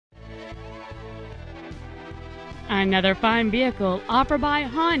Another fine vehicle offered by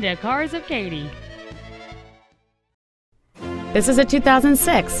Honda Cars of Katy. This is a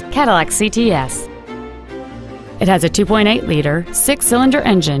 2006 Cadillac CTS. It has a 2.8-liter 6-cylinder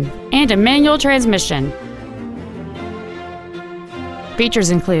engine and a manual transmission. Features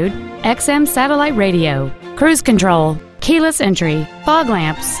include XM satellite radio, cruise control, keyless entry, fog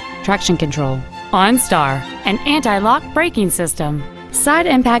lamps, traction control, OnStar, an anti-lock braking system, side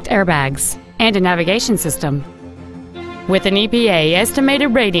impact airbags, and a navigation system. With an EPA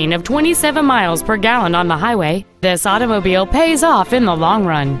estimated rating of 27 miles per gallon on the highway, this automobile pays off in the long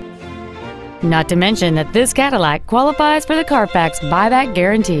run. Not to mention that this Cadillac qualifies for the Car Fax buyback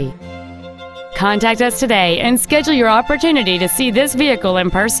guarantee. Contact us today and schedule your opportunity to see this vehicle in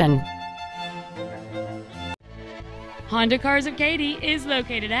person. Honda Cars of Katy is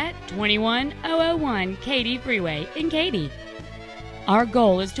located at 21001 Katy Freeway in Katy. Our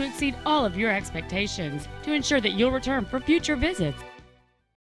goal is to exceed all of your expectations to ensure that you'll return for future visits